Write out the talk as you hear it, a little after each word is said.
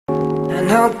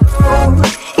no gold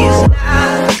is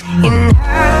not in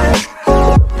her.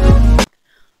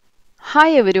 Hi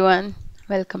everyone,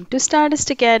 welcome to Stardust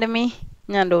Academy.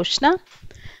 ഞാൻ റോഷ്ന.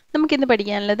 നമുക്കിന്ന്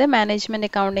പഠിക്കാനുള്ളത് management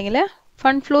അക്കൗണ്ടിങ്ങിൽ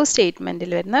fund flow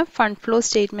സ്റ്റേറ്റ്മെൻറ്റിൽ വരുന്ന fund flow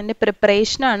statement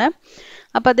പ്രിപ്പറേഷനാണ്.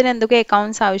 അപ്പോൾ അതിന് എന്തൊക്കെ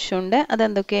അക്കൗണ്ട്സ് ആവശ്യമുണ്ട്,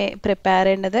 അതെന്തൊക്കെ പ്രിപ്പയർ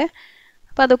ചെയ്യേണ്ടത്,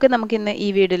 അപ്പോൾ അതൊക്കെ നമുക്കിന്ന് ഈ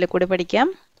വീഡിയോയിൽ കൂടെ പഠിക്കാം.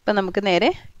 അപ്പോൾ നമുക്ക്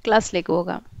നേരെ ക്ലാസ്സിലേക്ക്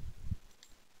പോകാം.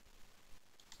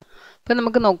 അപ്പോൾ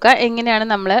നമുക്ക് നോക്കാം എങ്ങനെയാണ്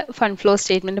നമ്മൾ ഫണ്ട് ഫ്ലോ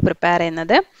സ്റ്റേറ്റ്മെൻറ്റ് പ്രിപ്പയർ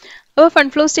ചെയ്യുന്നത്. അപ്പോൾ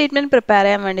ഫണ്ട് ഫ്ലോ സ്റ്റേറ്റ്മെൻറ്റ് പ്രിപ്പയർ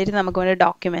ചെയ്യാൻ വേണ്ടിയിട്ട് നമുക്ക് വേണ്ട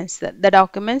documents, the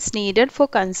documents needed for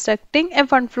constructing A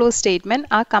fund flow statement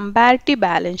ആ comparative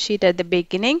balance sheet at the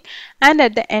beginning and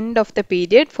at the end of the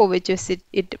period four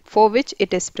which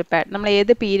it is prepared. നമ്മൾ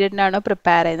ഏത് പീരിയഡിനാണോ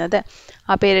prepare ചെയ്യുന്നത്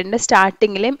ആ പീരിയഡിൻ്റെ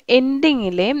സ്റ്റാർട്ടിങ്ങിലെയും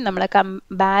എൻഡിങ്ങിലെയും നമ്മളെ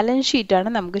ബാലൻസ്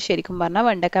ഷീറ്റാണ് നമുക്ക് ശരിക്കും പറഞ്ഞാൽ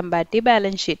വേണ്ട കമ്പാരിറ്റീവ്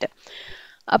ബാലൻസ് ഷീറ്റ്.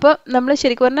 അപ്പോൾ നമ്മൾ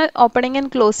ശരിക്കും പറഞ്ഞാൽ opening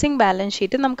and closing balance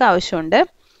sheet നമുക്ക് ആവശ്യമുണ്ട്.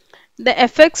 The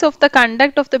effects of the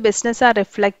conduct of the business are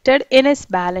reflected in its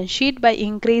balance sheet by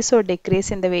increase or decrease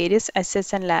in the various assets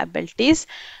and liabilities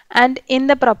and in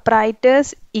the proprietor's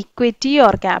equity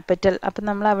or capital. അപ്പോൾ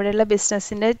നമ്മൾ അവിടെയുള്ള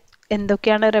ബിസിനസ്സിൻ്റെ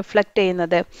എന്തൊക്കെയാണ് reflect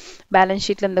ചെയ്യുന്നത്, balance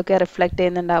ഷീറ്റിൽ എന്തൊക്കെയാണ് reflect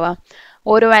ചെയ്യുന്നുണ്ടാവുക,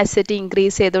 ഓരോ asset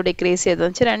increase ചെയ്തോ ഡിക്രീസ് ചെയ്തോ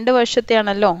എന്ന് വെച്ചാൽ 2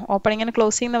 വർഷത്തെയാണല്ലോ ഓപ്പണിംഗ് ആൻഡ്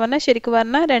ക്ലോസിംഗ് എന്ന് പറഞ്ഞാൽ, ശരിക്കും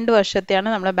പറഞ്ഞാൽ 2 വർഷത്തെയാണ്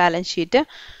നമ്മുടെ ബാലൻസ് ഷീറ്റ്.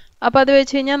 അപ്പോൾ അത്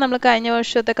വെച്ച് കഴിഞ്ഞാൽ നമ്മൾ കഴിഞ്ഞ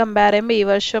വർഷത്തെ കമ്പയർ ചെയ്യുമ്പോൾ ഈ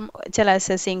വർഷം ചില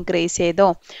അസറ്റ്സ് ഇൻക്രീസ് ചെയ്തോ,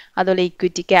 അതുപോലെ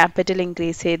ഇക്വിറ്റി ക്യാപിറ്റൽ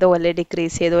ഇൻക്രീസ് ചെയ്തോ അല്ലെങ്കിൽ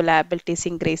ഡിക്രീസ് ചെയ്തോ, ലയബിലിറ്റീസ്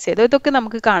ഇൻക്രീസ് ചെയ്തോ, ഇതൊക്കെ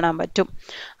നമുക്ക് കാണാൻ പറ്റും.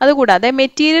 അതുകൂടാതെ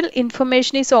material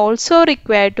information is also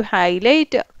required to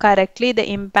highlight correctly the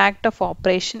impact of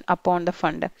operation upon the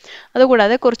fund.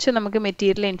 അതുകൂടാതെ കുറച്ച് നമുക്ക്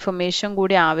മെറ്റീരിയൽ ഇൻഫർമേഷൻ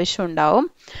കൂടി ആവശ്യമുണ്ടാവും.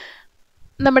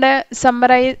 നമ്മുടെ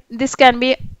this can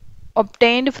be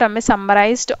obtained from a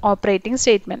summarized operating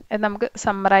statement. നമുക്ക്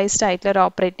സമ്മറൈസ്ഡ് ആയിട്ടുള്ള ഒരു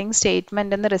ഓപ്പറേറ്റിംഗ്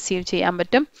സ്റ്റേറ്റ്മെന്റ് എന്ന് റിസീവ് ചെയ്യാൻ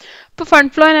പറ്റും. ഇപ്പോൾ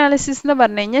ഫണ്ട് ഫ്ലോ അനാലിസിസ് എന്ന്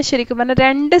പറഞ്ഞു കഴിഞ്ഞാൽ ശരിക്കും പറഞ്ഞാൽ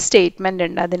 2 സ്റ്റേറ്റ്മെന്റ്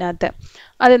ഉണ്ട് അതിനകത്ത്.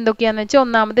 അതെന്തൊക്കെയാണെന്ന് വെച്ചാൽ,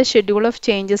 ഒന്നാമത് schedule of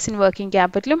changes in working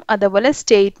ക്യാപിറ്റലും അതുപോലെ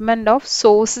statement of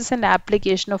sources and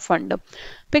application of ഫണ്ടും.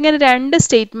 അപ്പം ഇങ്ങനെ 2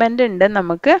 സ്റ്റേറ്റ്മെന്റ് ഉണ്ട്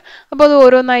നമുക്ക്. അപ്പോൾ അത്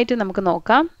ഓരോന്നായിട്ട് നമുക്ക്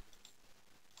നോക്കാം.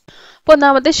 അപ്പോൾ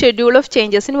ഒന്നാമത്തെ schedule of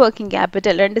changes in working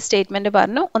capital, 2 statement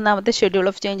പറഞ്ഞു. ഒന്നാമത്തെ schedule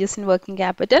of changes in working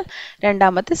capital,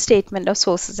 രണ്ടാമത്തെ statement of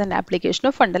sources and application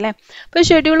of fund അല്ലേ. അപ്പോൾ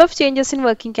schedule of changes in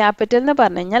working capital എന്ന്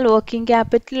പറഞ്ഞു കഴിഞ്ഞാൽ വർക്കിംഗ്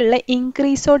ക്യാപിറ്റലിലുള്ള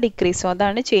ഇൻക്രീസോ ഡിക്രീസോ,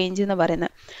 അതാണ് ചേഞ്ച് എന്ന്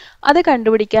പറയുന്നത്. അത്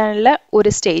കണ്ടുപിടിക്കാനുള്ള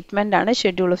ഒരു സ്റ്റേറ്റ്മെന്റ് ആണ്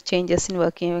schedule of changes in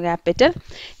working capital.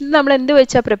 ഇത് നമ്മൾ എന്ത്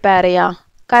വെച്ചാൽ പ്രിപ്പയർ ചെയ്യുക,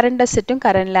 കറണ്ട് അസറ്റും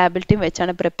കറണ്ട് ലയബിലിറ്റിയും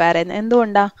വെച്ചാണ് പ്രിപ്പയർ ചെയ്യുന്നത്.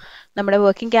 എന്തുകൊണ്ടാണ്? നമ്മുടെ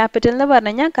വർക്കിംഗ് ക്യാപിറ്റൽ എന്ന് പറഞ്ഞു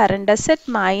കഴിഞ്ഞാൽ current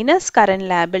asset minus current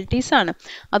liabilities ആണ്.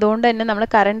 അതുകൊണ്ട് തന്നെ നമ്മൾ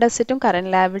കറണ്ട് അസറ്റും കറണ്ട്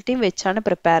ലയബിലിറ്റിയും വെച്ചാണ്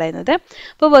പ്രിപ്പയർ ചെയ്യുന്നത്.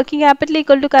 അപ്പോൾ working capital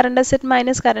equal to current asset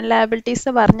minus current liabilities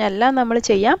എന്ന് പറഞ്ഞല്ല നമ്മൾ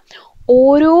ചെയ്യാം,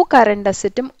 ഓരോ കറണ്ട്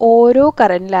അസറ്റും ഓരോ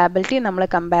കറണ്ട് ലയബിലിറ്റിയും നമ്മൾ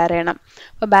കമ്പയർ ചെയ്യണം.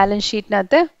 അപ്പോൾ ബാലൻസ്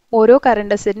ഷീറ്റിനകത്ത് ഓരോ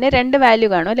കറണ്ട് അസറ്റിന് 2 വാല്യൂ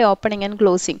കാണും അല്ലെ, ഓപ്പണിംഗ് ആൻഡ്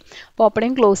ക്ലോസിംഗ്. അപ്പോൾ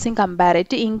ഓപ്പണിംഗ് ക്ലോസിംഗ് കമ്പയർ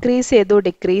ചെയ്തിട്ട് ഇൻക്രീസ് ചെയ്തോ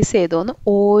ഡിക്രീസ് ചെയ്തോ എന്ന്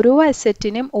ഓരോ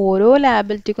അസറ്റിനും ഓരോ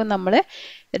ലയബിലിറ്റിക്കും നമ്മൾ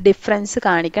ഡിഫറൻസ്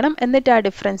കാണിക്കണം. എന്നിട്ട് ആ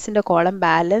ഡിഫറൻസിൻ്റെ കോളം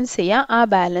ബാലൻസ് ചെയ്യുക. ആ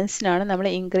ബാലൻസിനാണ് നമ്മൾ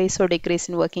ഇൻക്രീസോ ഡിക്രീസ്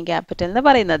ഇൻ വർക്കിംഗ് ക്യാപിറ്റൽ എന്ന്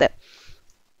പറയുന്നത്.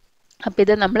 അപ്പോൾ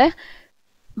ഇത് നമ്മൾ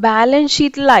ബാലൻസ്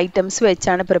ഷീറ്റിലുള്ള ഐറ്റംസ്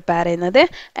വെച്ചാണ് പ്രിപ്പയർ ചെയ്യുന്നത്.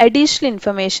 അഡീഷണൽ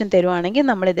ഇൻഫർമേഷൻ തരുവാണെങ്കിൽ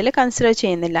നമ്മൾ ഇതിൽ കൺസിഡർ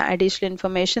ചെയ്യുന്നില്ല. അഡീഷണൽ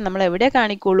ഇൻഫർമേഷൻ നമ്മൾ എവിടെ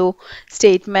കാണിക്കുള്ളൂ,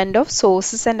 statement of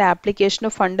sources and application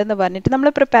of fund എന്ന് പറഞ്ഞിട്ട് നമ്മൾ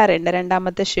പ്രിപ്പയർ ചെയ്യേണ്ട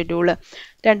രണ്ടാമത്തെ ഷെഡ്യൂള്,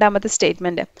 രണ്ടാമത്തെ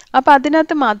സ്റ്റേറ്റ്മെന്റ്. അപ്പോൾ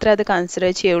അതിനകത്ത് മാത്രമേ അത്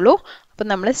കൺസിഡർ ചെയ്യുള്ളൂ. അപ്പോൾ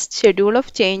നമ്മൾ schedule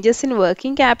of changes in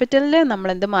working ക്യാപിറ്റലിൽ നമ്മൾ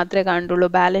എന്ത് മാത്രമേ കാണുള്ളൂ,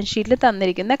 ബാലൻസ് ഷീറ്റിൽ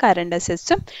തന്നിരിക്കുന്ന കറണ്ട്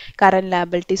അസറ്റ്സും കറണ്ട്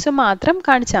ലയബിലിറ്റീസും മാത്രം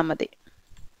കാണിച്ചാൽ മതി.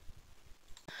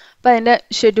 അപ്പോൾ അതിൻ്റെ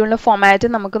ഷെഡ്യൂളിൻ്റെ ഫോമാറ്റ്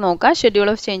നമുക്ക് നോക്കാം. Schedule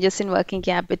of changes in working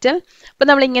capital. അപ്പോൾ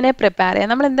നമ്മൾ ഇങ്ങനെ പ്രിപ്പയർ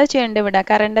ചെയ്യാം. നമ്മൾ എന്താ ചെയ്യേണ്ടത്, ഇവിടെ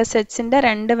കറണ്ട് അസറ്റ്സിൻ്റെ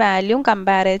 2 വാല്യൂം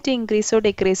കമ്പയർ ചെയ്തിട്ട് ഇൻക്രീസോ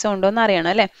ഡിക്രീസോ ഉണ്ടോ എന്ന്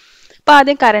അറിയണം അല്ലേ. അപ്പോൾ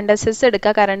ആദ്യം കറണ്ട് അസറ്റ്സ്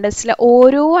എടുക്കുക. കറണ്ട് അസറ്റ്സിലെ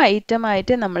ഓരോ ഐറ്റം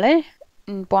ആയിട്ട് നമ്മൾ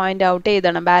പോയിന്റ് ഔട്ട്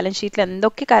ചെയ്തണം. ബാലൻസ് ഷീറ്റിൽ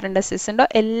എന്തൊക്കെ കറണ്ട് അസറ്റ്സ് ഉണ്ടോ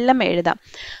എല്ലാം എഴുതാം.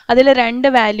 അതിൽ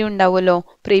 2 വാല്യൂ ഉണ്ടാവുമല്ലോ,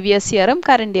 പ്രീവിയസ് ഇയറും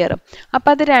കറണ്ട് ഇയറും.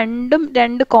 അപ്പോൾ അത് രണ്ടും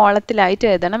 2 കോളത്തിലായിട്ട്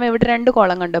എഴുതണം. ഇവിടെ 2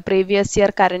 കോളം കണ്ടോ, പ്രീവിയസ്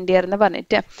ഇയർ കറണ്ട് ഇയർ എന്ന്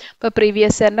പറഞ്ഞിട്ട്. അപ്പോൾ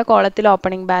പ്രീവിയസ് ഇയറിൻ്റെ കോളത്തിൽ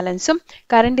ഓപ്പണിംഗ് ബാലൻസും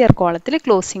കറണ്ട് ഇയർ കോളത്തിൽ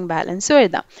ക്ലോസിംഗ് ബാലൻസും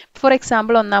എഴുതാം. ഫോർ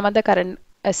എക്സാമ്പിൾ, ഒന്നാമത്തെ current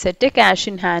asset cash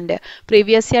in hand,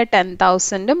 previous year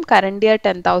 10,000ഉം current year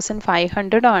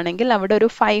 10,500 ആണെങ്കിൽ അവിടെ ഒരു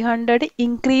 500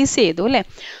 ഇൻക്രീസ് ചെയ്തു അല്ലേ.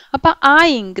 അപ്പോൾ ആ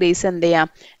ഇൻക്രീസ് എന്ത് ചെയ്യാം,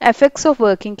 എഫക്ട്സ് ഓഫ്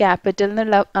വർക്കിംഗ് ക്യാപിറ്റൽ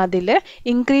എന്നുള്ള അതിൽ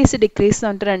ഇൻക്രീസ് ഡിക്രീസ്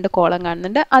എന്ന് പറഞ്ഞിട്ട് 2 കോളം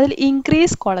കാണുന്നുണ്ട്. അതിൽ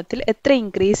ഇൻക്രീസ് കോളത്തിൽ എത്ര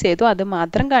ഇൻക്രീസ് ചെയ്തു അത്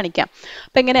മാത്രം കാണിക്കാം.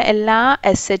 അപ്പം ഇങ്ങനെ എല്ലാ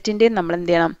അസറ്റിൻ്റെയും നമ്മൾ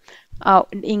എന്ത് ചെയ്യണം,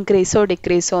 ഇൻക്രീസോ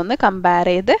ഡിക്രീസോ ഒന്ന്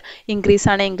കമ്പയർ ചെയ്ത് ഇൻക്രീസ്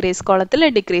ആണ് ഇൻക്രീസ് കോളത്തിൽ,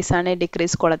 ഡിക്രീസ് ആണ്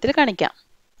ഡിക്രീസ് കോളത്തിൽ കാണിക്കാം.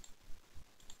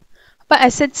 അപ്പോൾ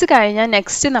അസറ്റ്സ് കഴിഞ്ഞാൽ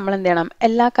നെക്സ്റ്റ് നമ്മൾ എന്ത് ചെയ്യണം,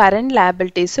 എല്ലാ കറണ്ട്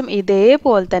ലയബിലിറ്റീസും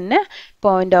ഇതേപോലെ തന്നെ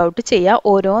പോയിന്റ് ഔട്ട് ചെയ്യുക.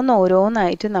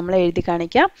 ഓരോന്നായിട്ട് നമ്മൾ എഴുതി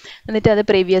കാണിക്കുക. എന്നിട്ട് അത്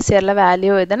പ്രീവിയസ് ഇയറിലെ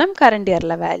വാല്യൂ എഴുതണം, കറണ്ട്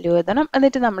ഇയറിലെ വാല്യൂ എഴുതണം.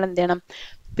 എന്നിട്ട് നമ്മൾ എന്ത് ചെയ്യണം,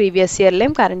 പ്രീവിയസ്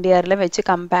ഇയറിലെയും കറണ്ട് ഇയറിലെയും വെച്ച്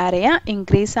കമ്പയർ ചെയ്യുക.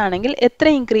 ഇൻക്രീസ് ആണെങ്കിൽ എത്ര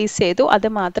ഇൻക്രീസ് ചെയ്തു അത്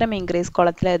മാത്രം ഇൻക്രീസ്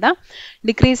കോളത്തിൽ എഴുതാം.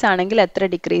 ഡിക്രീസ് ആണെങ്കിൽ എത്ര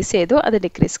ഡിക്രീസ് ചെയ്തു അത്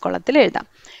ഡിക്രീസ് കോളത്തിൽ എഴുതാം.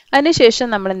 അതിനുശേഷം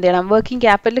നമ്മൾ എന്ത് ചെയ്യണം, വർക്കിംഗ്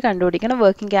ക്യാപിറ്റൽ കണ്ടുപിടിക്കണം.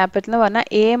 വർക്കിംഗ് ക്യാപിറ്റൽ എന്ന് പറഞ്ഞാൽ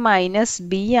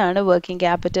A-B ആണ് വർക്കിംഗ്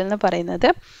ക്യാപിറ്റൽ എന്ന് പറയുന്നത്.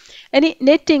 ഇനി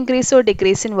net increase or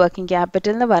decrease in working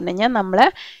capital എന്ന് പറഞ്ഞു കഴിഞ്ഞാൽ നമ്മൾ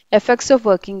എഫക്ട്സ് ഓഫ്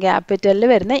വർക്കിംഗ് ക്യാപിറ്റലിൽ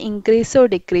വരുന്ന ഇൻക്രീസോ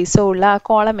ഡിക്രീസോ ഉള്ള ആ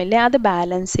കോളമില്ലേ അത്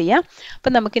ബാലൻസ് ചെയ്യാം.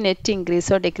 അപ്പോൾ നമുക്ക് net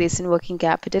ഇൻക്രീസോ decrease in working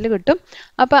capital കിട്ടും.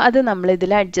 അപ്പോൾ അത് നമ്മൾ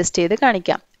ഇതിൽ അഡ്ജസ്റ്റ് ചെയ്ത്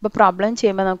കാണിക്കാം. അപ്പോൾ പ്രോബ്ലം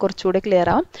ചെയ്യുമ്പോൾ നമുക്ക് കുറച്ചുകൂടി ക്ലിയർ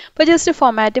ആവും. അപ്പോൾ ജസ്റ്റ്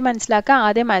ഫോമാറ്റ് മനസ്സിലാക്കുക.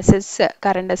 ആദ്യം അസറ്റ്സ്,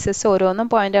 കറണ്ട് അസറ്റ്സ് ഓരോന്നും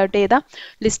പോയിന്റ് ഔട്ട് ചെയ്താൽ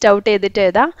ലിസ്റ്റ് ഔട്ട് ചെയ്തിട്ട്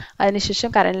എഴുതാം.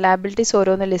 അതിനുശേഷം കറണ്ട് ലയബിലിറ്റീസ്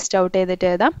ഓരോന്നും ലിസ്റ്റ് ഔട്ട് ചെയ്തിട്ട്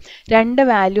എഴുതാം. രണ്ട്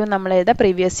വാല്യൂ നമ്മൾ എഴുതാം,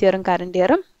 പ്രീവിയസ് ഇയറും കറണ്ട്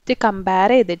ഇയറും. കമ്പയർ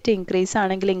ചെയ്തിട്ട് ഇൻക്രീസ്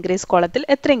ആണെങ്കിൽ ഇൻക്രീസ് കോളത്തിൽ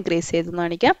എത്ര ഇൻക്രീസ് ചെയ്തു എന്ന്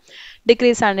കാണിക്കാം,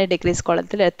 ഡിക്രീസ് ആണെങ്കിൽ ഡിക്രീസ്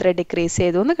കോളത്തിൽ എത്ര ഡിക്രീസ്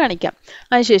ചെയ്തു എന്ന് കാണിക്കാം.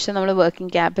 അതിനുശേഷം നമ്മൾ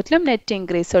working ക്യാപിറ്റലും net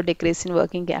ഇൻക്രീസോ decrease in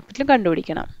working ക്യാപിറ്റലും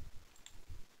കണ്ടുപിടിക്കണം.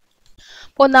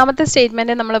 അപ്പോൾ ഒന്നാമത്തെ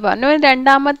സ്റ്റേറ്റ്മെന്റ് നമ്മൾ പറഞ്ഞു.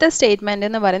 രണ്ടാമത്തെ സ്റ്റേറ്റ്മെന്റ്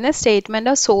എന്ന് പറയുന്നത് statement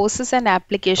of sources and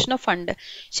application of fund.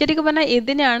 ശരിക്കും പറഞ്ഞാൽ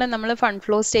ഇതിനാണ് നമ്മൾ ഫണ്ട്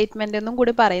ഫ്ലോ സ്റ്റേറ്റ്മെന്റ് എന്നും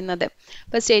കൂടി പറയുന്നത്.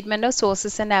 അപ്പോൾ statement of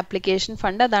sources and application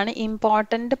fund അതാണ്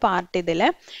ഇമ്പോർട്ടൻറ്റ് പാർട്ട്. ഇതിൽ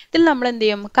നമ്മൾ എന്ത്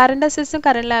ചെയ്യും, കറണ്ട് അസറ്റ്സും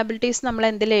കറണ്ട് ലയബിലിറ്റീസും നമ്മൾ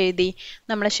എന്തിൽ എഴുതി,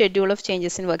 നമ്മൾ schedule of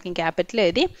changes in working capital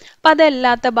എഴുതി. അപ്പോൾ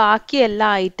അതല്ലാത്ത ബാക്കി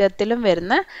എല്ലാ ഐറ്റത്തിലും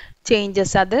വരുന്ന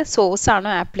ചേഞ്ചസ് അത് സോഴ്സ് ആണോ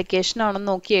ആപ്ലിക്കേഷൻ ആണോ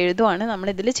നോക്കി എഴുതുവാണ് നമ്മൾ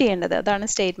ഇതിൽ ചെയ്യേണ്ടത്. അതാണ്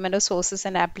statement of sources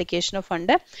and application of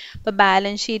fund. അപ്പോൾ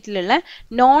ബാലൻസ് ഷീറ്റിലുള്ള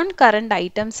നോൺ കറണ്ട്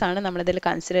ഐറ്റംസ് ആണ് നമ്മളിതിൽ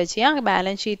കൺസിഡർ ചെയ്യുക.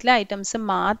 ബാലൻസ് ഷീറ്റിലെ ഐറ്റംസ്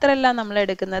മാത്രമല്ല നമ്മൾ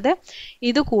എടുക്കുന്നത്,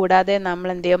 ഇത് കൂടാതെ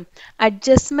നമ്മൾ എന്ത് ചെയ്യും,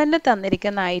 അഡ്ജസ്റ്റ്മെന്റ്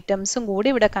തന്നിരിക്കുന്ന ഐറ്റംസും കൂടി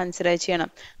ഇവിടെ കൺസിഡർ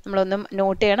ചെയ്യണം. നമ്മളൊന്ന്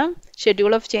നോട്ട് ചെയ്യണം,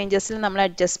 ഷെഡ്യൂൾ ഓഫ് ചേഞ്ചസിൽ നമ്മൾ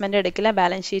അഡ്ജസ്റ്റ്മെന്റ് എടുക്കില്ല,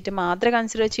 ബാലൻസ് ഷീറ്റ് മാത്രമേ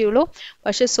കൺസിഡർ ചെയ്യുള്ളൂ.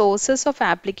 പക്ഷേ സോഴ്സസ്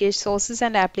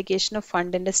ആൻഡ് ആപ്ലിക്കേഷൻ ഓഫ്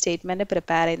ഫണ്ടിന്റെ സ്റ്റേറ്റ്മെന്റ്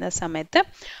പ്രിപ്പയർ ചെയ്യുന്ന സമയത്ത്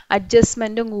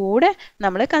അഡ്ജസ്റ്റ്മെന്റും കൂടെ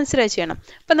നമ്മൾ കൺസിഡർ ചെയ്യണം.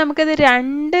 അപ്പം നമുക്കത്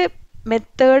രണ്ട്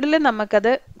മെത്തേഡിൽ നമുക്കത്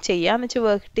ചെയ്യാമെന്ന് വെച്ചാൽ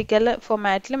വെർട്ടിക്കൽ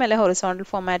ഫോമാറ്റിലും അല്ലെങ്കിൽ ഹൊറിസോണ്ടൽ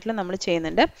ഫോമാറ്റിലും നമ്മൾ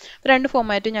ചെയ്യുന്നുണ്ട്. രണ്ട്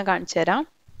ഫോമാറ്റും ഞാൻ കാണിച്ചു തരാം.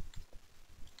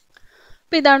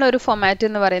 അപ്പോൾ ഇതാണ് ഒരു ഫോമാറ്റ്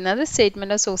എന്ന് പറയുന്നത്,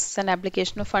 statement of sources and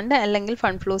application of fund, അല്ലെങ്കിൽ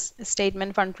fund flow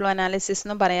statement, fund flow analysis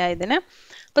എന്ന് പറയാം ഇതിന്.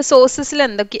 അപ്പോൾ സോഴ്സസിൽ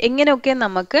എങ്ങനെയൊക്കെ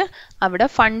നമുക്ക് അവിടെ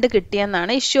fund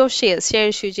കിട്ടിയെന്നാണ്. Issue of share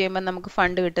issue ചെയ്യുമ്പോൾ നമുക്ക്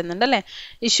ഫണ്ട് കിട്ടുന്നുണ്ട് അല്ലേ.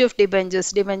 ഇഷ്യൂ ഓഫ്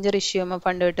ഡിബെഞ്ചർ ഇഷ്യൂ ചെയ്യുമ്പോൾ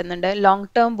ഫണ്ട് കിട്ടുന്നുണ്ട്. ലോങ്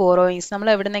ടേം ബോറോയിങ്സ്, നമ്മൾ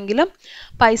എവിടെന്നെങ്കിലും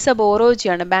പൈസ ബോറോ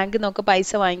ചെയ്യാണ്, ബാങ്കിൽ നിന്നൊക്കെ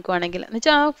പൈസ വാങ്ങിക്കുവാണെങ്കിൽ എന്ന്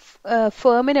വെച്ചാൽ ആ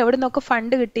ഫേമിന് എവിടെ നിന്നൊക്കെ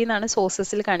ഫണ്ട് കിട്ടിയെന്നാണ്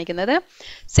സോഴ്സസിൽ കാണിക്കുന്നത്.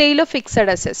 സെയിൽ ഓഫ്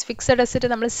ഫിക്സഡ്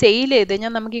അസറ്റ് നമ്മൾ സെയിൽ ചെയ്ത്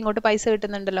കഴിഞ്ഞാൽ നമുക്ക് ഇങ്ങോട്ട് പൈസ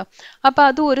കിട്ടുന്നുണ്ടല്ലോ, അപ്പോൾ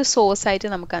അതും ഒരു സോഴ്സ് ആയിട്ട്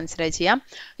നമുക്ക് കൺസിഡർ ചെയ്യാം.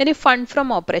 ഇനി ഫണ്ട് ഫ്രം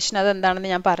ഓപ്പറേഷൻ അതെന്താണെന്ന്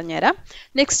ഞാൻ പറഞ്ഞുതരാം.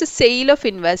 Next sale of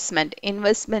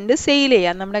investment sale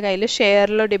ചെയ്യാം. നമ്മുടെ കയ്യിൽ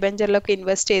ഷെയറിലോ ഡിബെഞ്ചറിലോ ഒക്കെ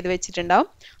ഇൻവെസ്റ്റ് ചെയ്ത് വെച്ചിട്ടുണ്ടാവും.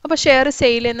 അപ്പോൾ ഷെയർ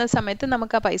സെയിൽ ചെയ്യുന്ന സമയത്ത്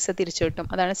നമുക്ക് ആ പൈസ തിരിച്ചു കിട്ടും,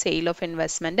 അതാണ് sale of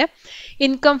investment.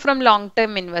 Income from long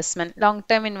term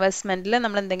ഇൻവെസ്റ്റ്മെന്റിൽ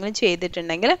നമ്മൾ എന്തെങ്കിലും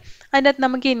ചെയ്തിട്ടുണ്ടെങ്കിൽ അതിനകത്ത്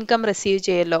നമുക്ക് ഇൻകം റിസീവ്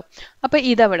ചെയ്യുമല്ലോ, അപ്പോൾ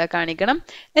ഇതവിടെ കാണിക്കണം.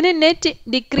 ഇനി net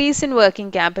decrease in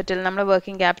working capital, നമ്മൾ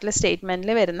വർക്കിംഗ് ക്യാപിറ്റൽ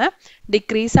സ്റ്റേറ്റ്മെന്റിൽ വരുന്ന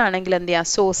ഡിക്രീസ് ആണെങ്കിൽ എന്ത് ചെയ്യാം,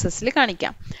 സോഴ്സസിൽ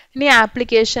കാണിക്കാം. ഇനി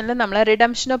ആപ്ലിക്കേഷനിൽ നമ്മൾ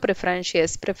redemption of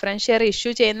preference share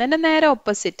issue ചെയ്യുന്നതിന്റെ നേരെ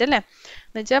ഓപ്പോസിറ്റ് അല്ലേ,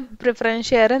 എന്ന് വെച്ചാൽ പ്രിഫറൻസ്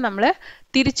ഷെയർ നമ്മൾ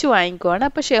തിരിച്ചു വാങ്ങിക്കുവാണ്,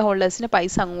 അപ്പോൾ ഷെയർ ഹോൾഡേഴ്സിന്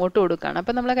പൈസ അങ്ങോട്ട് കൊടുക്കുകയാണ്,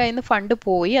 അപ്പോൾ നമ്മളെ കയ്യിൽ നിന്ന് ഫണ്ട്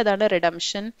പോയി, അതാണ്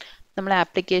റിഡംഷൻ നമ്മൾ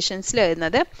ആപ്ലിക്കേഷൻസിൽ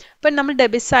എഴുതുന്നത്. അപ്പം നമ്മൾ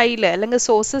ഡെബിറ്റ് സൈഡിൽ അല്ലെങ്കിൽ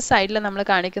സോഴ്സസ് സൈഡിൽ നമ്മൾ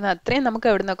കാണിക്കുന്ന അത്രയും നമുക്ക്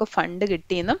എവിടെ നിന്നൊക്കെ ഫണ്ട്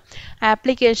കിട്ടിയെന്നും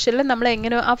ആപ്ലിക്കേഷനിൽ നമ്മൾ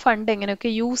ആ ഫണ്ട്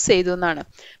എങ്ങനെയൊക്കെ യൂസ് ചെയ്തു എന്നാണ്.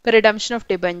 ഇപ്പോൾ റിഡംഷൻ ഓഫ്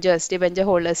ഡിബെഞ്ചർ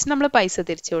ഹോൾഡേഴ്സിന് നമ്മൾ പൈസ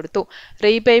തിരിച്ചു കൊടുത്തു.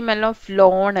 റീപേയ്മെന്റ് ഓഫ്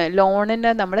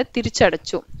ലോണിന് നമ്മൾ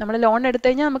തിരിച്ചടച്ചു. നമ്മൾ ലോൺ എടുത്തു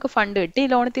കഴിഞ്ഞാൽ നമുക്ക് ഫണ്ട് കിട്ടി,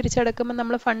 ലോൺ തിരിച്ചടക്കുമ്പോൾ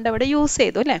നമ്മൾ ഫണ്ട് അവിടെ യൂസ്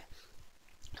ചെയ്തു അല്ലേ.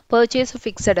 പർച്ചേസ് ഓഫ്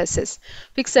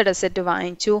ഫിക്സഡ് അസറ്റ്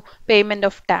വാങ്ങിച്ചു, പേയ്മെന്റ്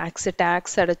ഓഫ്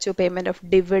ടാക്സ് അടച്ചു, payment of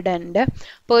dividend,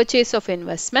 purchase of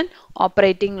investment,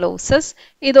 operating losses,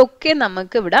 ഇതൊക്കെ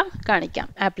നമുക്ക് ഇവിടെ കാണിക്കാം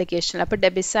ആപ്ലിക്കേഷനിൽ. അപ്പോൾ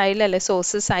ഡെബിറ്റ് സൈഡിൽ അല്ലെ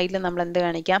സോഴ്സസ് സൈഡിൽ നമ്മൾ എന്ത്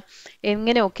കാണിക്കാം,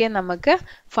 എങ്ങനെയൊക്കെ നമുക്ക്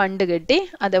ഫണ്ട് കിട്ടി,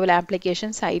 അതേപോലെ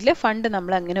ആപ്ലിക്കേഷൻ സൈഡിൽ ഫണ്ട്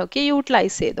നമ്മൾ എങ്ങനെയൊക്കെ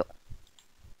യൂട്ടിലൈസ് ചെയ്തു.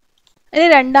 ഇനി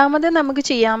രണ്ടാമത് നമുക്ക്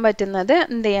ചെയ്യാൻ പറ്റുന്നത്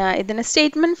എന്ത് ചെയ്യുക, ഇതിനെ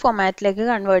സ്റ്റേറ്റ്മെന്റ് ഫോമാറ്റിലേക്ക്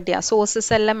കൺവേർട്ട് ചെയ്യുക.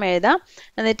 സോഴ്സസ് എല്ലാം എഴുതാം,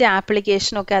 എന്നിട്ട്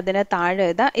ആപ്ലിക്കേഷനൊക്കെ അതിന് താഴെ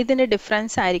എഴുതാം. ഇതിന്റെ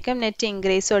ഡിഫറൻസ് ആയിരിക്കും net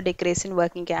increase or decrease in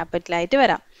working capital ആയിട്ട്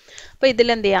വരാം. അപ്പോൾ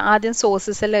ഇതിൽ എന്ത് ചെയ്യുക, ആദ്യം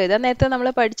സോഴ്സസ് എല്ലാം എഴുതാം. നേരത്തെ നമ്മൾ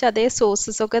പഠിച്ച അതേ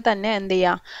സോഴ്സസ് ഒക്കെ തന്നെ എന്ത്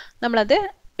ചെയ്യുക, നമ്മളത്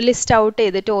ലിസ്റ്റ് ഔട്ട്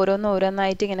ചെയ്തിട്ട്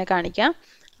ഓരോന്നായിട്ട് ഇങ്ങനെ കാണിക്കാം.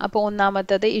 അപ്പോൾ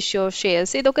ഒന്നാമത്തത് ഇഷ്യൂ ഓഫ്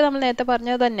ഷെയർസ്, ഇതൊക്കെ നമ്മൾ നേരത്തെ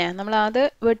പറഞ്ഞത് തന്നെ, നമ്മൾ അത്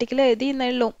വെർട്ടിക്കൽ എഴുതിയെന്നേ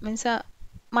ഉള്ളൂ, മീൻസ്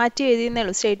മാറ്റി എഴുതിയെന്നേ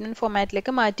ഉള്ളൂ, സ്റ്റേറ്റ്മെന്റ്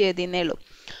ഫോമാറ്റിലേക്ക് മാറ്റി എഴുതിയെന്നേ ഉള്ളൂ.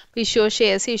 Issue of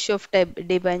shares, issue of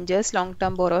debentures, long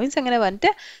term borrowings, അങ്ങനെ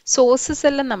പറഞ്ഞിട്ട് സോഴ്സസ്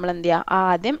എല്ലാം നമ്മൾ എന്ത് ചെയ്യുക,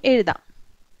 ആദ്യം എഴുതാം.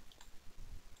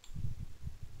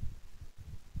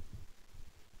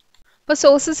 അപ്പോൾ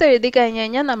സോഴ്സസ് എഴുതി കഴിഞ്ഞ്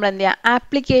കഴിഞ്ഞാൽ നമ്മൾ എന്ത് ചെയ്യുക,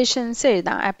 ആപ്ലിക്കേഷൻസ്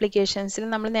എഴുതാം. ആപ്ലിക്കേഷൻസിൽ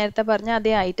നമ്മൾ നേരത്തെ പറഞ്ഞ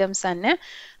അതേ ഐറ്റംസ് തന്നെ,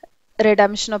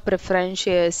 redemption of preference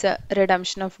shares,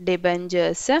 redemption of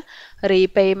debentures,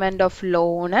 repayment of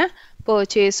loan,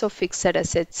 purchase of fixed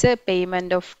assets,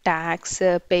 payment of tax,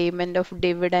 payment of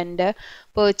dividend,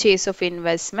 purchase of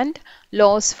investment,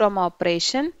 loss from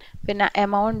operation, പിന്നെ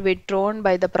amount withdrawn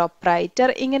by the proprietor.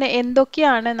 ഇങ്ങനെ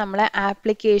എന്തൊക്കെയാണ് നമ്മളെ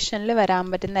ആപ്ലിക്കേഷനിൽ വരാൻ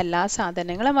പറ്റുന്ന എല്ലാ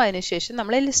സാധനങ്ങളും അതിനുശേഷം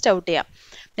നമ്മൾ ലിസ്റ്റ് ഔട്ട് ചെയ്യാം.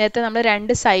 നേരത്തെ നമ്മൾ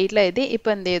രണ്ട് സൈഡിൽ എഴുതി,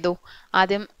 ഇപ്പോൾ എന്ത് ചെയ്തു,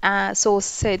 ആദ്യം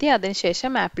സോഴ്സസ് എഴുതി,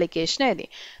 അതിനുശേഷം ആപ്ലിക്കേഷൻ എഴുതി.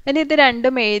 ഇനി ഇത്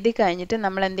രണ്ടും എഴുതി കഴിഞ്ഞിട്ട്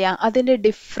നമ്മൾ എന്ത് ചെയ്യുക, അതിൻ്റെ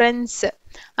ഡിഫറൻസ്,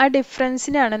 ആ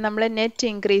ഡിഫറൻസിനാണ് നമ്മൾ net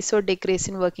increase or decrease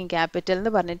in working capital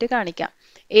എന്ന് പറഞ്ഞിട്ട് കാണിക്കാം.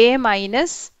 എ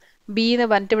മൈനസ് ബി എന്ന്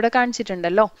പറഞ്ഞിട്ട് ഇവിടെ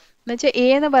കാണിച്ചിട്ടുണ്ടല്ലോ. എന്ന് വെച്ചാൽ എ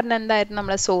എന്ന് പറഞ്ഞാൽ എന്തായിരുന്നു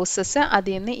നമ്മളെ സോഴ്സസ്,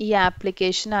 അതിൽ നിന്ന് ഈ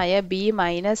ആപ്ലിക്കേഷനായ ബി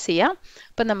മൈനസ് ചെയ്യാം.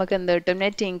 അപ്പം നമുക്ക് എന്ത് കിട്ടും,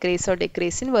 net increase or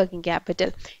decrease in working capital.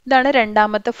 ഇതാണ്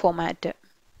രണ്ടാമത്തെ ഫോമാറ്റ്.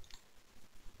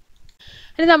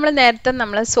 ഇനി നമ്മൾ നേരത്തെ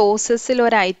നമ്മൾ സോഴ്സസിൽ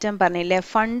ഒരു ഐറ്റം പറഞ്ഞില്ലേ,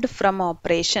 ഫണ്ട് ഫ്രം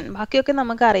ഓപ്പറേഷൻ. ബാക്കിയൊക്കെ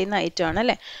നമുക്ക് അറിയുന്ന ഐറ്റം ആണ്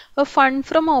അല്ലേ. അപ്പോൾ ഫണ്ട്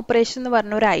ഫ്രം ഓപ്പറേഷൻ എന്ന്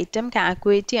പറഞ്ഞ ഒരു ഐറ്റം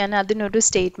കാൽക്കുലേറ്റ് ചെയ്യാൻ അതിനൊരു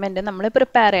സ്റ്റേറ്റ്മെൻറ്റ് നമ്മൾ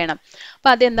പ്രിപ്പയർ ചെയ്യണം.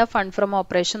 അപ്പോൾ അതെന്താ ഫണ്ട് ഫ്രം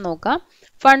ഓപ്പറേഷൻ നോക്കാം.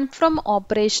 Fund from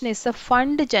operation is a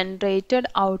fund generated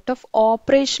out of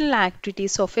operational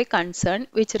activities of a concern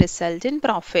which result in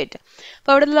profit.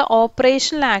 അപ്പോൾ അവിടെയുള്ള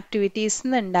ഓപ്പറേഷണൽ ആക്ടിവിറ്റീസ്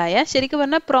ഉണ്ടായ ശരിക്കും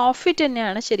പറഞ്ഞാൽ പ്രോഫിറ്റ്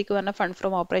തന്നെയാണ് ശരിക്കും പറഞ്ഞാൽ ഫണ്ട്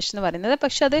ഫ്രം ഓപ്പറേഷൻ എന്ന് പറയുന്നത്.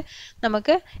 പക്ഷെ അത്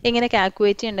നമുക്ക് എങ്ങനെ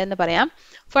കാൽക്കുലേറ്റ് ചെയ്യേണ്ടതെന്ന് പറയാം.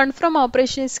 Fund from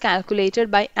operation is calculated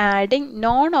by adding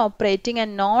non-operating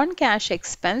and non-cash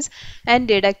expense and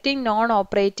deducting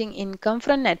non-operating income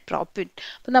from net profit.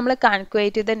 അപ്പോൾ നമ്മൾ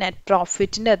കാൽക്കുലേറ്റ് ചെയ്ത നെറ്റ്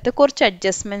പ്രോഫിറ്റിൻ്റെ അകത്ത് കുറച്ച്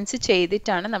അഡ്ജസ്റ്റ്മെൻറ്റ്സ്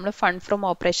ചെയ്തിട്ടാണ് നമ്മൾ ഫണ്ട് ഫ്രം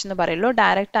ഓപ്പറേഷൻ എന്ന് പറയുള്ളൂ.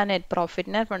 ഡയറക്റ്റ് ആ നെറ്റ്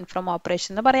പ്രോഫിറ്റിനെ ഫണ്ട് ഫ്രം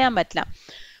ഓപ്പറേഷൻ എന്ന് പറയാൻ പറ്റില്ല.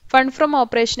 Fund from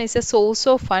operation is A source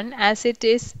of fund as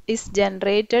it is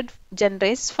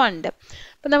generates fund.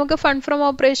 അപ്പം നമുക്ക് ഫണ്ട് ഫ്രം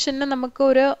ഓപ്പറേഷന് നമുക്ക്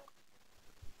ഒരു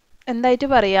എന്തായിട്ട്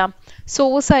പറയാം,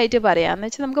 സോഴ്സ് ആയിട്ട് പറയാം. എന്ന്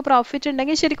വെച്ചാൽ നമുക്ക് പ്രോഫിറ്റ്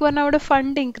ഉണ്ടെങ്കിൽ ശരിക്കും പറഞ്ഞാൽ അവിടെ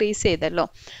ഫണ്ട് ഇൻക്രീസ് ചെയ്തല്ലോ.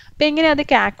 അപ്പം എങ്ങനെ അത്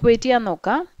കാൽക്കുലേറ്റ് ചെയ്യാൻ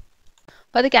നോക്കാം.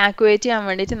 അപ്പോൾ അത് കാൽക്കുലേറ്റ് ചെയ്യാൻ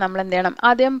വേണ്ടിയിട്ട് നമ്മൾ എന്ത് ചെയ്യണം,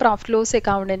 ആദ്യം പ്രോഫിറ്റ് ലോസ്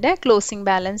അക്കൗണ്ടിൻ്റെ ക്ലോസിംഗ്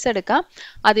ബാലൻസ് എടുക്കാം.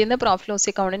 അതിൽ നിന്ന് പ്രോഫിറ്റ് ലോസ്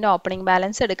അക്കൗണ്ടിൻ്റെ ഓപ്പണിംഗ്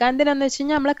ബാലൻസ് എടുക്കാം. എന്തിനാണെന്ന് വെച്ച്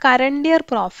കഴിഞ്ഞാൽ നമ്മൾ കറണ്ട് ഇയർ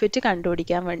പ്രോഫിറ്റ്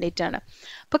കണ്ടുപിടിക്കാൻ വേണ്ടിയിട്ടാണ്.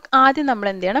 അപ്പോൾ ആദ്യം നമ്മൾ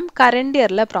എന്ത് ചെയ്യണം, കറണ്ട്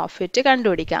ഇയറിലെ പ്രോഫിറ്റ്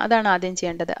കണ്ടുപിടിക്കുക. അതാണ് ആദ്യം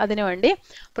ചെയ്യേണ്ടത്. അതിനുവേണ്ടി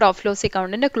പ്രോഫിറ്റ് ലോസ്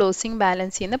അക്കൗണ്ടിൻ്റെ ക്ലോസിംഗ്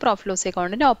ബാലൻസിൽ നിന്ന് പ്രോഫിറ്റ് ലോസ്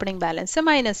അക്കൗണ്ടിൻ്റെ ഓപ്പണിംഗ് ബാലൻസ്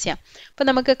മൈനസ് ചെയ്യാം. അപ്പോൾ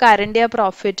നമുക്ക് കറണ്ട് ഇയർ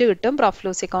പ്രോഫിറ്റ് കിട്ടും. പ്രോഫിറ്റ്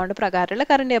ലോസ് അക്കൗണ്ട് പ്രകാരമുള്ള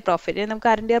കറണ്ട് ഇയർ പ്രോഫിറ്റ്. നമുക്ക്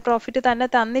കറണ്ട് ഇയർ പ്രോഫിറ്റ് തന്നെ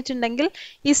തന്നിട്ടുണ്ടെങ്കിൽ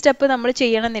ഈ സ്റ്റെപ്പ് നമ്മൾ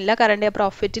ചെയ്യണമെന്നില്ല. കറണ്ട് ഇയർ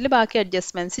പ്രോഫിറ്റിൽ ബാക്കി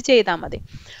അഡ്ജസ്റ്റ്മെൻറ്റ്സ് ചെയ്താൽ മതി.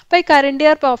 അപ്പോൾ ഈ കറണ്ട്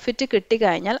ഇയർ പ്രോഫിറ്റ്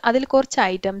കിട്ടിക്കഴിഞ്ഞാൽ അതിൽ കുറച്ച്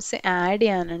ഐറ്റംസ് ആഡ്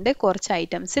ചെയ്യാനുണ്ട്, കുറച്ച്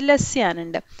ഐറ്റംസ് ലെസ്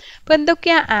ചെയ്യാനുണ്ട്. അപ്പോൾ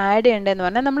എന്തൊക്കെയാണ് ആഡ് ചെയ്യേണ്ടതെന്ന്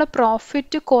പറഞ്ഞാൽ നമ്മൾ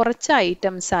പ്രോഫിറ്റ് കുറച്ച്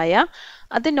ഐറ്റംസ് ആയ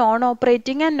അത് non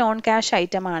operating and non cash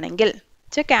item ആണെങ്കിൽ,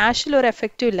 ക്യാഷിൽ ഒരു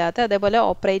എഫക്റ്റും ഇല്ലാത്ത അതേപോലെ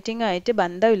ഓപ്പറേറ്റിംഗ് ആയിട്ട്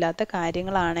ബന്ധമില്ലാത്ത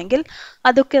കാര്യങ്ങളാണെങ്കിൽ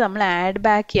അതൊക്കെ നമ്മൾ ആഡ്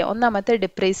ബാക്ക് ചെയ്യുക. ഒന്നാമത്തെ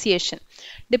ഡിപ്രീസിയേഷൻ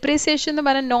എന്ന്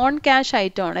പറഞ്ഞാൽ നോൺ ക്യാഷ്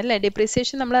ഐറ്റം ആണ് അല്ലേ.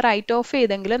 ഡിപ്രീസിയേഷൻ നമ്മൾ റൈറ്റ് ഓഫ്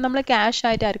ചെയ്തെങ്കിലും നമ്മൾ ക്യാഷ്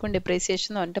ആയിട്ട് ആർക്കും ഡിപ്രീസിയേഷൻ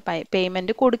എന്ന് പറഞ്ഞിട്ട്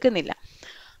പേയ്മെൻറ്റ് കൊടുക്കുന്നില്ല.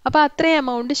 അപ്പോൾ അത്രയും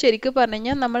എമൗണ്ട് ശരിക്കും പറഞ്ഞു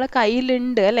കഴിഞ്ഞാൽ നമ്മളെ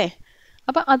കയ്യിലുണ്ട് അല്ലേ.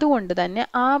 അപ്പോൾ അതുകൊണ്ട് തന്നെ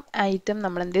ആ ഐറ്റം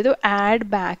നമ്മൾ എന്ത് ചെയ്തു, ആഡ്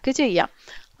ബാക്ക് ചെയ്യാം.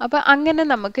 അപ്പോൾ അങ്ങനെ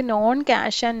നമുക്ക് non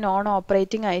cash and non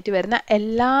operating ആയിട്ട് വരുന്ന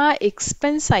എല്ലാ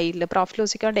എക്സ്പെൻസ് സൈഡിൽ, പ്രോഫിറ്റ്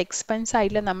ലോസ് അക്കൗണ്ട് എക്സ്പെൻസ്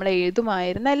സൈഡിൽ നമ്മൾ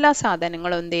എഴുതുമായിരുന്ന എല്ലാ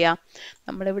സാധനങ്ങളും എന്ത് ചെയ്യാം,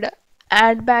 നമ്മളിവിടെ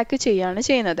ആഡ് ബാക്ക് ചെയ്യാണ്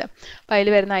ചെയ്യുന്നത്. അപ്പോൾ അതിൽ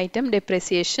വരുന്ന ഐറ്റം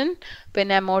ഡിപ്രിസിയേഷൻ,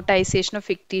 പിന്നെ amortisation of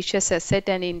fictitious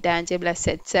asset and intangible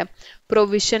assets,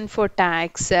 provision for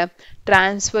tax,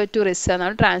 transfer to reserve.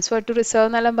 നമ്മൾ ട്രാൻസ്ഫർ ടു റിസർവ്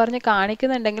എന്നെല്ലാം പറഞ്ഞ്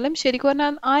കാണിക്കുന്നുണ്ടെങ്കിലും ശരിക്കും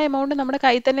പറഞ്ഞാൽ ആ എമൗണ്ട് നമ്മുടെ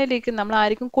കയ്യിൽ തന്നെ ഇരിക്കും, നമ്മൾ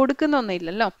ആർക്കും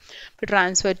കൊടുക്കുന്നൊന്നുമില്ലല്ലോ. ഇപ്പോൾ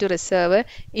transfer to reserve,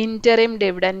 interim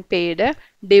dividend paid,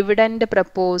 dividend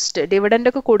proposed. Dividend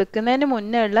ഒക്കെ കൊടുക്കുന്നതിന്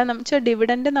മുന്നേ ഉള്ള നമ്മൾ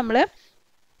ഡിവിഡൻഡ് നമ്മൾ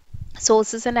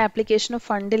സോഴ്സസ് ആൻഡ് ആപ്ലിക്കേഷൻ ഓഫ്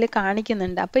ഫണ്ടിൽ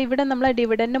കാണിക്കുന്നുണ്ട്. അപ്പോൾ ഇവിടെ നമ്മൾ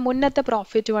ഡിവിഡൻഡ് മുന്നത്തെ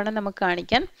പ്രോഫിറ്റ് വേണം നമുക്ക്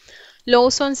കാണിക്കാൻ.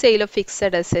 Loss on sale of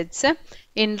fixed assets,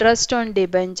 interest on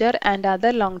debenture and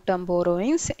other long term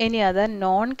borrowings, any other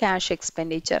non cash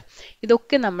expenditure.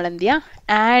 ഇതൊക്കെ നമ്മൾ എന്ത് ചെയ്യുക,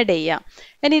 ആഡ് ചെയ്യാം.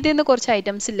 ഇനി ഇതിൽ നിന്ന് കുറച്ച്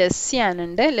ഐറ്റംസ് ലെസ്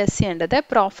ചെയ്യാനുണ്ട്. ലെസ് ചെയ്യേണ്ടത്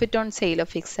profit on sale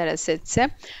of fixed assets,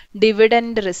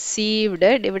 dividend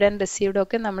received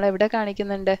ഒക്കെ നമ്മൾ എവിടെ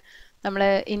കാണിക്കുന്നുണ്ട്, നമ്മൾ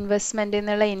ഇൻവെസ്റ്റ്മെൻറ്റിൽ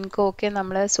നിന്നുള്ള ഇൻകം ഒക്കെ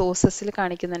നമ്മൾ സോഴ്സസിൽ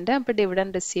കാണിക്കുന്നുണ്ട്. അപ്പോൾ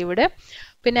ഡിവിഡൻഡ് റിസീവ്ഡ്,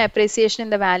 പിന്നെ appreciation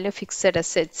in the value of fixed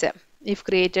assets if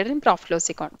created in profit loss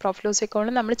account. Profit loss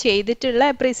account നമ്മൾ ചെയ്തിട്ടുള്ള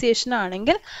അപ്രീസിയേഷൻ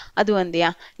ആണെങ്കിൽ അതും എന്ത്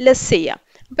ചെയ്യാം, ലെസ് ചെയ്യാം.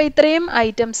 അപ്പോൾ ഇത്രയും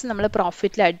ഐറ്റംസ് നമ്മൾ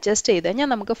പ്രോഫിറ്റിൽ അഡ്ജസ്റ്റ് ചെയ്ത് കഴിഞ്ഞാൽ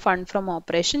നമുക്ക് ഫണ്ട് ഫ്രം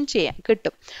ഓപ്പറേഷൻ ചെയ്യാൻ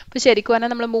കിട്ടും. അപ്പോൾ ശരിക്കും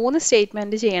പറഞ്ഞാൽ നമ്മൾ 3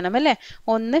 സ്റ്റേറ്റ്മെൻറ്റ് ചെയ്യണം അല്ലേ.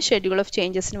 ഒന്ന് schedule of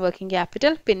changes in working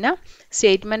capital, പിന്നെ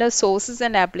statement of sources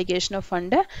and application of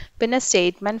fund, പിന്നെ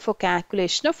statement for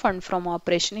calculation of fund from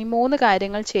operation. ഈ 3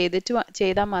 കാര്യങ്ങൾ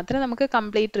ചെയ്താൽ മാത്രമേ നമുക്ക്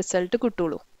കംപ്ലീറ്റ് റിസൾട്ട്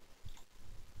കിട്ടുള്ളൂ.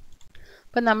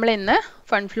 അപ്പോൾ നമ്മൾ ഇന്ന്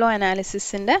ഫണ്ട് ഫ്ലോ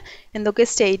അനാലിസിസിൻ്റെ എന്തൊക്കെ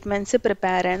സ്റ്റേറ്റ്മെൻറ്റ്സ്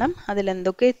പ്രിപ്പയർ ചെയ്യണം,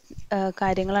 അതിലെന്തൊക്കെ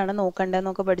കാര്യങ്ങളാണ്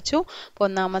നോക്കേണ്ടതെന്നൊക്കെ പഠിച്ചു. അപ്പോൾ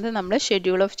ഒന്നാമത് നമ്മൾ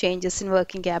schedule of changes in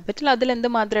working capital, അതിലെന്ത്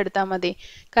മാത്രം എടുത്താൽ മതി?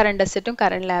 കറണ്ട് അസറ്റും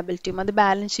കറണ്ട് ലാബിലിറ്റിയും, അത്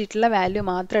ബാലൻസ് ഷീറ്റിലെ വാല്യൂ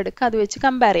മാത്രം എടുക്കുക, അത് വെച്ച്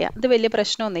കമ്പയർ ചെയ്യാം, അത് വലിയ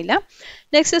പ്രശ്നമൊന്നുമില്ല.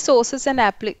 Next sources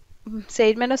and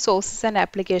statement of sources and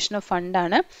application of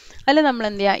ഫണ്ടാണ്. അതിൽ നമ്മൾ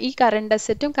എന്ത് ചെയ്യുക, ഈ കറണ്ട്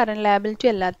അസറ്റും കറണ്ട്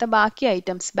ലാബിലിറ്റിയും അല്ലാത്ത ബാക്കി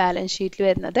ഐറ്റംസ് ബാലൻസ് ഷീറ്റിൽ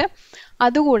വരുന്നത്,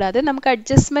 അതുകൂടാതെ നമുക്ക്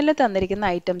അഡ്ജസ്റ്റ്മെൻറ്റിൽ തന്നിരിക്കുന്ന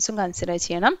ഐറ്റംസും കൺസിഡർ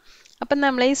ചെയ്യണം. അപ്പം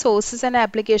നമ്മൾ ഈ സോഴ്സസ് ആൻഡ്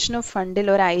ആപ്ലിക്കേഷൻ ഓഫ് ഫണ്ടിൽ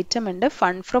ഒരു ഐറ്റം ഉണ്ട്,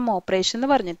 ഫണ്ട് ഫ്രം ഓപ്പറേഷൻ എന്ന്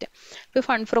പറഞ്ഞിട്ട്. ഇപ്പോൾ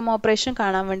ഫണ്ട് ഫ്രം ഓപ്പറേഷൻ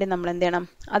കാണാൻ വേണ്ടി നമ്മൾ എന്ത് ചെയ്യണം,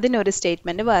 അതിനൊരു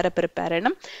സ്റ്റേറ്റ്മെൻറ്റ് വേറെ പ്രിപ്പയർ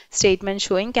ചെയ്യണം, statement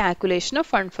showing calculation of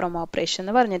fund from operation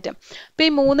എന്ന് പറഞ്ഞിട്ട്. അപ്പോൾ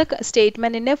ഈ 3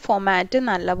 സ്റ്റേറ്റ്മെൻറ്റിൻ്റെ ഫോമാറ്റ്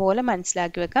നല്ലപോലെ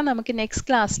മനസ്സിലാക്കി വെക്കാം. നമുക്ക് നെക്സ്റ്റ്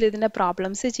ക്ലാസ്സിൽ ഇതിൻ്റെ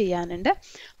പ്രോബ്ലംസ് ചെയ്യാനുണ്ട്.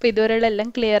 അപ്പോൾ ഇതുവരെയുള്ള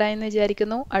എല്ലാം ക്ലിയർ ആയെന്ന്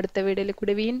വിചാരിക്കുന്നു. അടുത്ത വീഡിയോയിൽ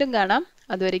കൂടി വീണ്ടും കാണാം.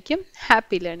 അതുവരയ്ക്കും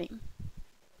ഹാപ്പി ലേണിംഗ്.